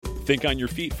Think on your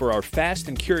feet for our Fast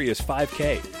and Curious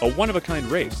 5K, a one-of-a-kind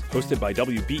race hosted by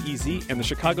WBEZ and the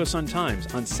Chicago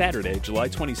Sun-Times on Saturday, July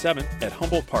 27th at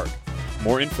Humboldt Park.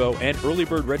 More info and early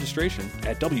bird registration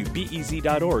at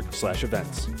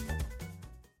wbez.org/events.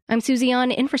 I'm Susie An,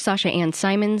 in for Sasha Ann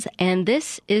Simons, and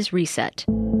this is Reset.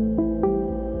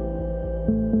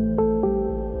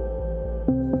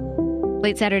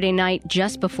 Late Saturday night,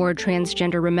 just before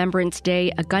Transgender Remembrance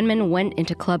Day, a gunman went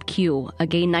into Club Q, a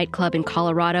gay nightclub in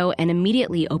Colorado, and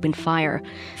immediately opened fire.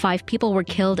 5 people were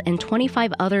killed and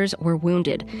 25 others were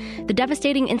wounded. The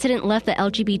devastating incident left the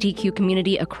LGBTQ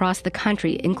community across the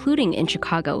country, including in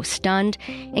Chicago, stunned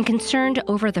and concerned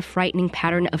over the frightening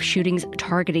pattern of shootings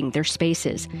targeting their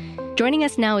spaces. Joining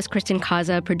us now is Kristen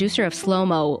Kaza, producer of Slow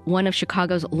Mo, one of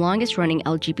Chicago's longest-running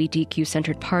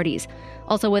LGBTQ-centered parties.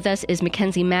 Also with us is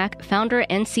Mackenzie Mack, founder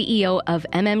and CEO of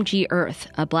MMG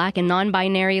Earth, a Black and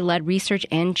non-binary-led research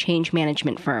and change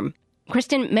management firm.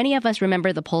 Kristen, many of us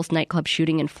remember the Pulse nightclub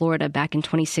shooting in Florida back in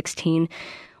 2016.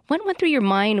 What went through your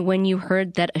mind when you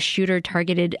heard that a shooter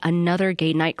targeted another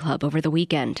gay nightclub over the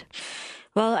weekend?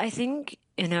 Well, I think,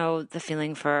 the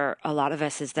feeling for a lot of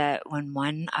us is that when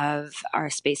one of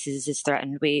our spaces is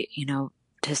threatened, we,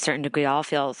 to a certain degree, all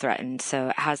feel threatened. So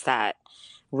it has that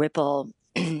ripple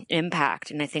impact.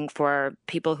 And I think for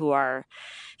people who are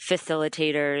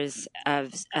facilitators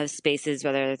of spaces,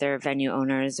 whether they're venue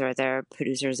owners or they're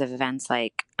producers of events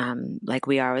like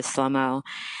we are with Slow Mo,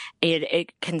 we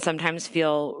can sometimes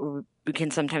feel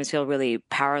really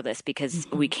powerless because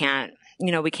we can't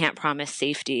promise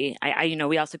safety.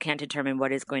 We also can't determine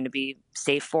what is going to be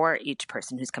safe for each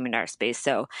person who's coming to our space.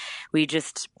 So we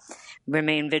just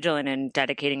remain vigilant and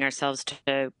dedicating ourselves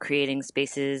to creating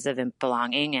spaces of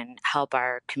belonging and help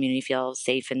our community feel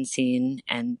safe and seen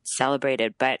and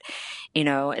celebrated. But,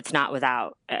 it's not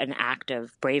without an act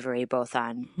of bravery, both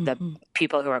on the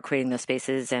people who are creating those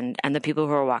spaces and the people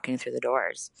who are walking through the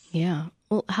doors. Yeah.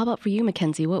 Well, how about for you,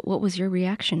 Mackenzie? What was your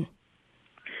reaction?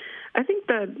 I think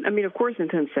that, of course,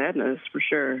 intense sadness for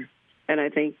sure. And I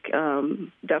think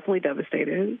definitely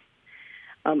devastated.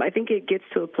 I think it gets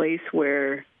to a place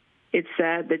where it's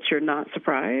sad that you're not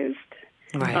surprised.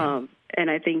 Right. And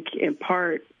I think in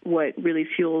part what really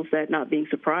fuels that not being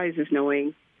surprised is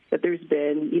knowing that there's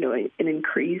been, an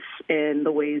increase in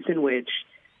the ways in which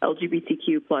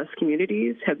LGBTQ plus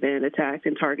communities have been attacked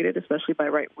and targeted, especially by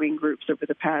right-wing groups over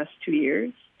the past 2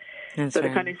 years. That's so right.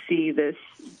 To kind of see this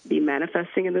be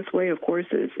manifesting in this way, of course,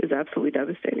 is absolutely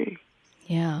devastating.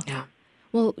 Yeah.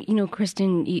 Well,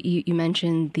 Kristen, you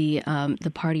mentioned the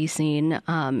party scene,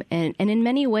 and in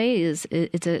many ways,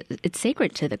 it's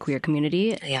sacred to the queer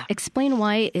community. Yeah. Explain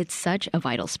why it's such a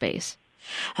vital space.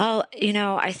 Well,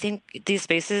 I think these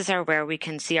spaces are where we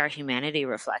can see our humanity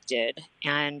reflected.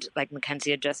 And like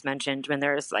Mackenzie had just mentioned, when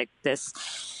there's like this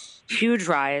huge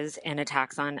rise in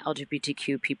attacks on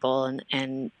LGBTQ people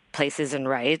and places and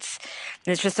rights,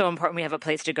 and it's just so important we have a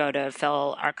place to go to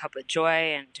fill our cup with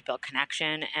joy and to build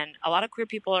connection. And a lot of queer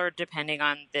people are depending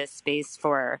on this space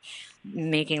for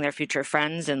making their future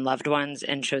friends and loved ones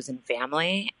and chosen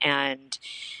family. And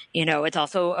it's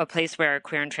also a place where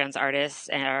queer and trans artists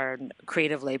and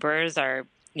creative laborers are,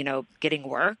 getting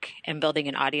work and building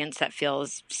an audience that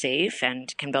feels safe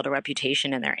and can build a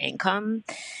reputation in their income.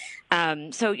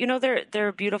 So,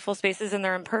 they're beautiful spaces and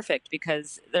they're imperfect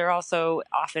because they're also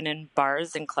often in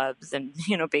bars and clubs and,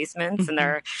 basements and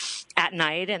they're at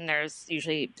night and there's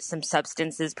usually some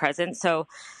substances present. So,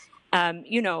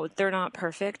 they're not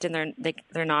perfect and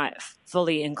they're not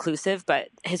fully inclusive, but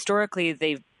historically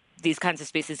these kinds of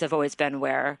spaces have always been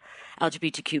where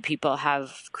LGBTQ people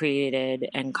have created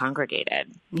and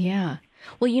congregated. Yeah.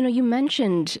 Well, you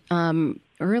mentioned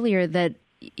earlier that,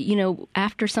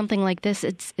 after something like this,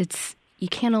 it's you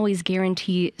can't always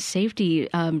guarantee safety.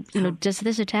 Does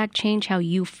this attack change how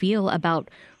you feel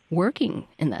about working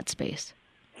in that space?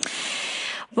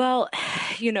 Well,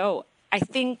 I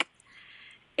think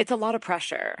it's a lot of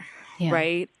pressure,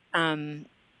 right?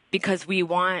 Because we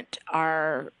want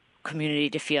our community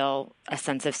to feel a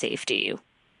sense of safety.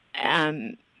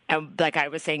 And like I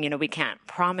was saying, we can't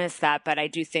promise that, but I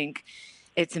do think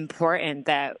it's important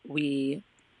that we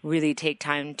really take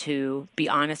time to be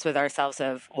honest with ourselves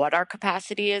of what our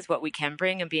capacity is, what we can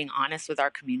bring, and being honest with our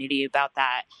community about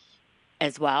that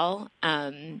as well.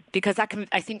 Because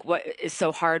I think what is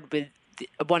so hard with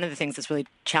one of the things that's really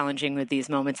challenging with these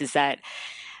moments is that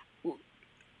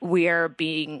we're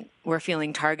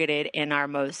feeling targeted in our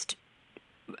most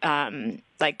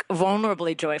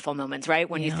vulnerably joyful moments, right?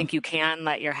 When you think you can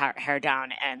let your hair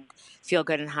down and feel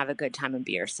good and have a good time and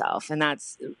be yourself. And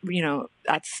that's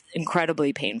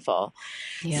incredibly painful.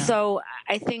 Yeah. So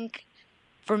I think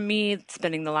for me,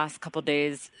 spending the last couple of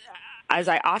days, as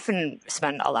I often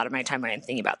spend a lot of my time when I'm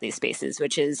thinking about these spaces,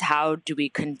 which is how do we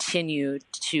continue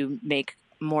to make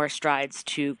more strides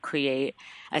to create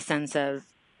a sense of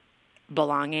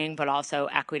belonging, but also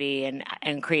equity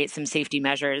and create some safety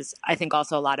measures. I think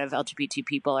also a lot of LGBT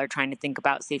people are trying to think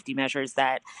about safety measures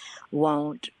that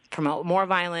won't promote more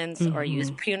violence or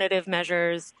use punitive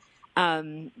measures.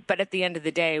 But at the end of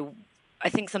the day, I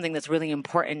think something that's really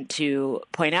important to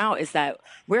point out is that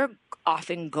we're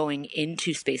often going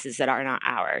into spaces that are not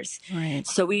ours. Right.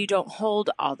 So we don't hold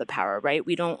all the power, right?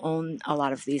 We don't own a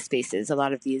lot of these spaces. A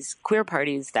lot of these queer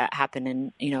parties that happen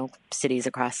in, cities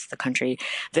across the country,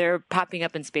 they're popping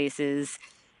up in spaces,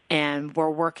 and we're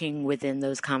working within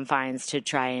those confines to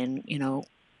try and,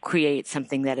 create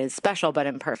something that is special but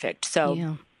imperfect.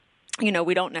 So,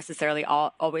 we don't necessarily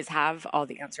always have all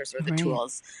the answers or the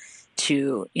tools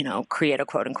to, create a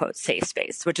quote unquote safe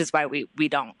space, which is why we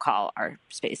don't call our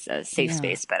space a safe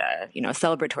space, but a,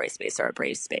 celebratory space or a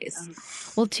brave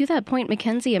space. Well, to that point,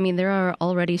 Mackenzie, there are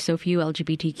already so few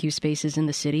LGBTQ spaces in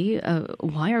the city.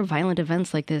 Why are violent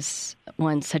events like this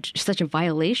one such a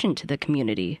violation to the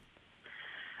community?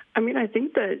 I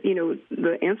think that,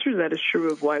 the answer to that is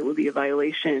true of why it would be a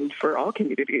violation for all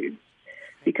communities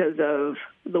because of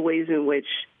the ways in which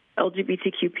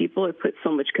LGBTQ people have put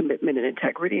so much commitment and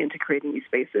integrity into creating these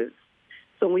spaces.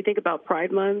 So when we think about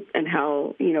Pride Month and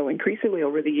how, increasingly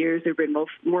over the years, there have been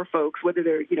more folks, whether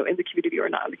they're, in the community or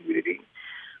not in the community,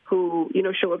 who,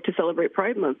 show up to celebrate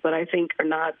Pride Month, but I think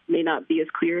may not be as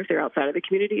clear if they're outside of the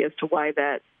community as to why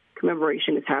that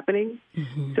commemoration is happening.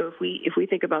 So if we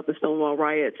think about the Stonewall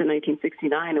riots in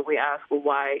 1969 and we ask, well,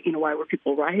 why were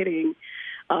people rioting?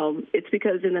 It's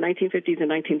because in the 1950s and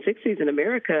 1960s in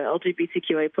America,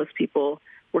 LGBTQIA plus people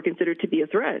were considered to be a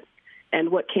threat. And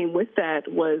what came with that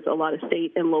was a lot of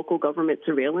state and local government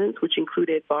surveillance, which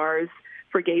included bars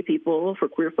for gay people, for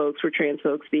queer folks, for trans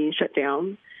folks being shut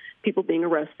down, people being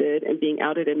arrested and being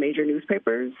outed in major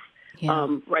newspapers,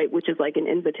 which is like an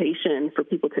invitation for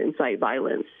people to incite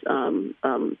violence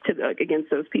against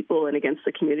those people and against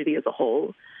the community as a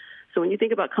whole. So when you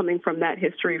think about coming from that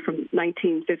history from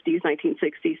 1950s,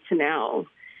 1960s to now,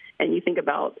 and you think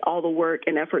about all the work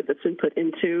and effort that's been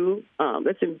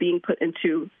being put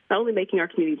into not only making our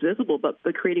communities visible, but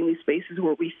creating these spaces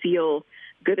where we feel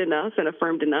good enough and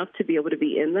affirmed enough to be able to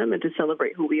be in them and to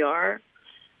celebrate who we are.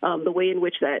 The way in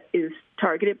which that is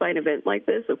targeted by an event like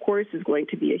this, of course, is going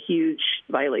to be a huge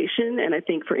violation, and I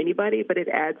think for anybody, but it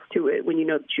adds to it when you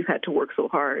know that you've had to work so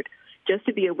hard just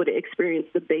to be able to experience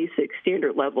the basic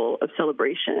standard level of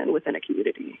celebration within a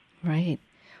community. Right.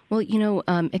 Well,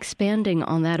 expanding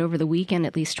on that, over the weekend,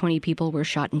 at least 20 people were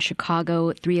shot in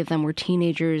Chicago. 3 of them were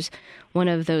teenagers. One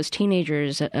of those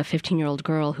teenagers, a 15-year-old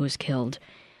girl who was killed.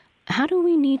 How do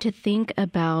we need to think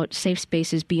about safe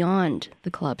spaces beyond the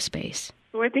club space?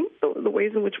 So I think the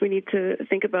ways in which we need to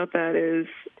think about that is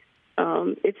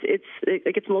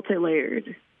it's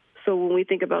multi-layered. So when we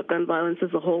think about gun violence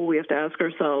as a whole, we have to ask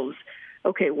ourselves,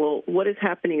 okay, well, what is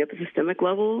happening at the systemic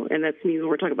level? And that means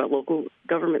we're talking about local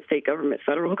government, state government,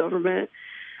 federal government,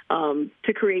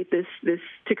 to create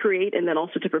and then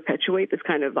also to perpetuate this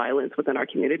kind of violence within our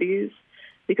communities.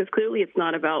 Because clearly it's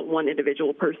not about one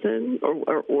individual person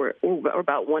or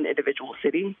about one individual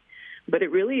city, but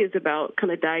it really is about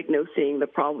kind of diagnosing the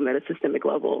problem at a systemic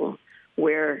level,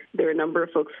 where there are a number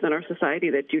of folks in our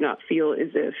society that do not feel as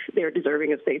if they're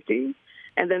deserving of safety.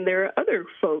 And then there are other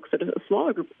folks, that are a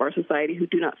smaller group of our society, who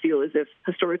do not feel as if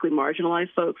historically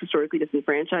marginalized folks, historically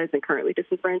disenfranchised and currently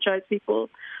disenfranchised people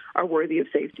are worthy of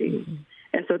safety.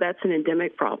 And so that's an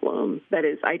endemic problem that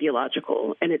is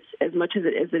ideological. And it's as much as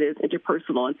it is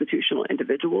interpersonal, institutional,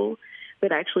 individual,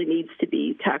 that actually needs to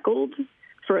be tackled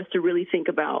for us to really think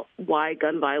about why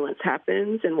gun violence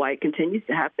happens and why it continues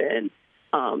to happen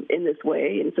in this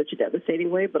way, in such a devastating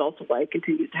way, but also why it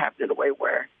continues to happen in a way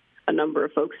where a number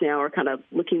of folks now are kind of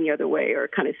looking the other way or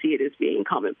kind of see it as being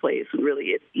commonplace, when really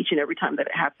it's each and every time that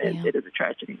it happens, it is a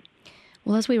tragedy.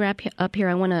 Well, as we wrap up here,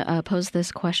 I want to pose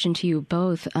this question to you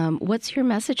both. What's your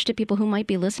message to people who might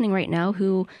be listening right now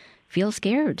who feel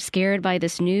scared by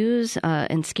this news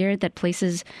and scared that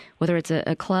places, whether it's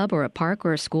a club or a park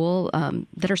or a school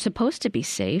that are supposed to be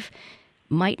safe,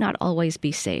 might not always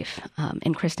be safe?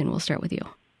 And Kristen, we'll start with you.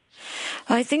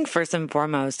 Well, I think first and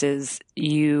foremost is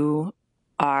you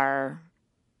are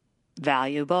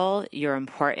valuable, you're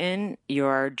important,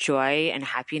 your joy and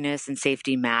happiness and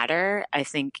safety matter. I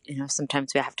think,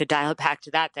 sometimes we have to dial back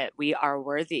to that we are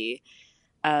worthy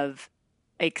of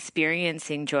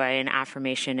experiencing joy and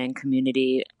affirmation and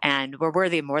community. And we're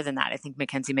worthy of more than that. I think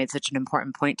Mackenzie made such an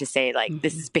important point to say,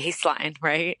 this is baseline,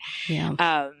 right?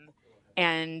 Yeah.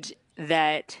 And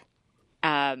that,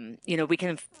 we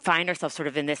can find ourselves sort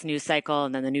of in this news cycle,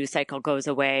 and then the news cycle goes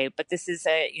away. But this is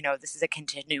a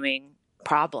continuing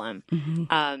problem.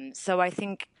 Mm-hmm. So I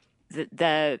think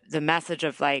the message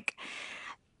of like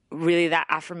really that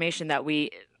affirmation that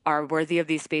we are worthy of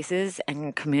these spaces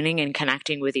and communing and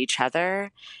connecting with each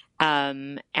other.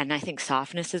 And I think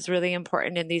softness is really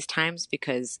important in these times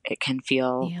because it can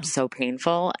feel so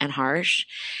painful and harsh,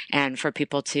 and for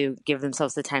people to give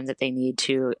themselves the time that they need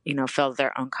to, fill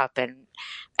their own cup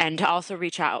and to also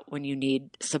reach out when you need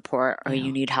support or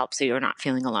you need help so you're not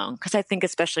feeling alone. Because I think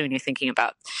especially when you're thinking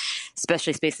about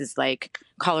especially spaces like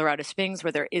Colorado Springs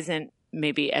where there isn't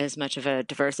maybe as much of a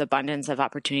diverse abundance of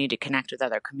opportunity to connect with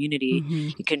other community,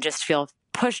 you can just feel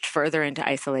pushed further into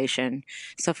isolation.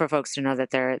 So for folks to know that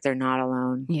they're not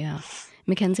alone. Yeah.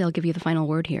 Mackenzie, I'll give you the final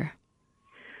word here.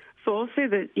 So I'll say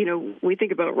that, we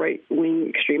think about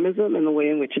right-wing extremism and the way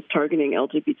in which it's targeting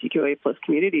LGBTQIA plus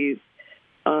communities.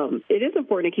 It is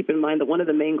important to keep in mind that one of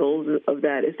the main goals of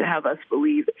that is to have us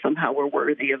believe that somehow we're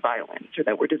worthy of violence or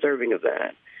that we're deserving of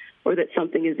that or that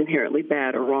something is inherently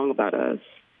bad or wrong about us.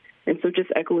 And so just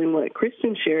echoing what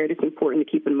Kristen shared, it's important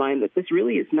to keep in mind that this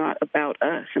really is not about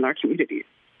us and our communities,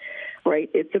 right?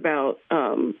 It's about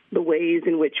the ways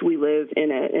in which we live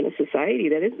in a society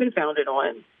that has been founded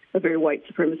on a very white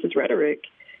supremacist rhetoric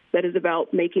that is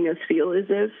about making us feel as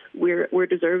if we're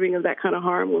deserving of that kind of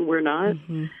harm when we're not.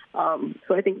 Mm-hmm.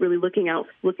 So I think really looking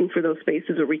for those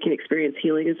spaces where we can experience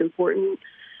healing is important.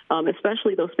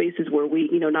 Especially those spaces where we,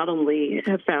 not only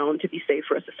have found to be safe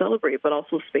for us to celebrate, but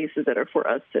also spaces that are for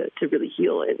us to really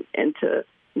heal and to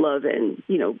love and,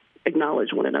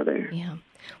 acknowledge one another. Yeah.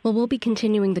 Well, we'll be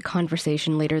continuing the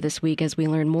conversation later this week as we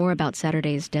learn more about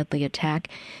Saturday's deadly attack.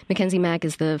 Mackenzie Mack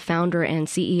is the founder and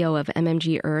CEO of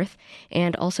MMG Earth,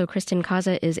 and also Kristen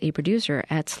Kaza is a producer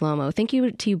at Slow-Mo. Thank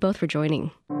you to you both for joining.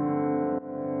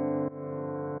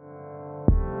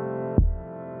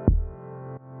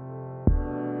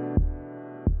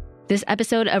 This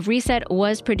episode of Reset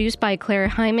was produced by Claire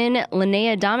Hyman,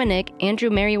 Linnea Dominic, Andrew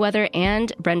Merriweather,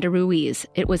 and Brenda Ruiz.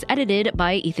 It was edited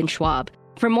by Ethan Schwab.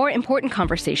 For more important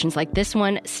conversations like this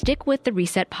one, stick with the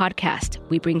Reset podcast.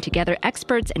 We bring together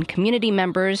experts and community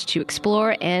members to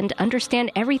explore and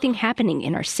understand everything happening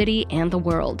in our city and the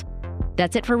world.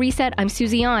 That's it for Reset. I'm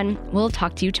Susie An. We'll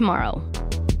talk to you tomorrow.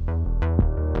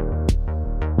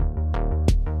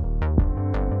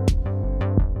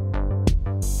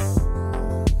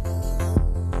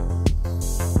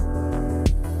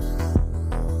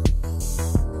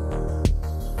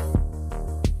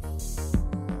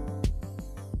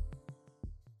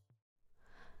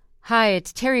 Hi,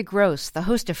 it's Terry Gross, the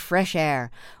host of Fresh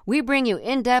Air. We bring you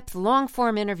in-depth,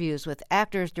 long-form interviews with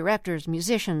actors, directors,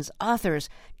 musicians, authors,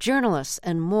 journalists,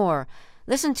 and more.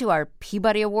 Listen to our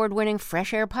Peabody Award-winning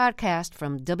Fresh Air podcast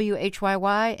from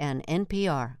WHYY and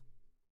NPR.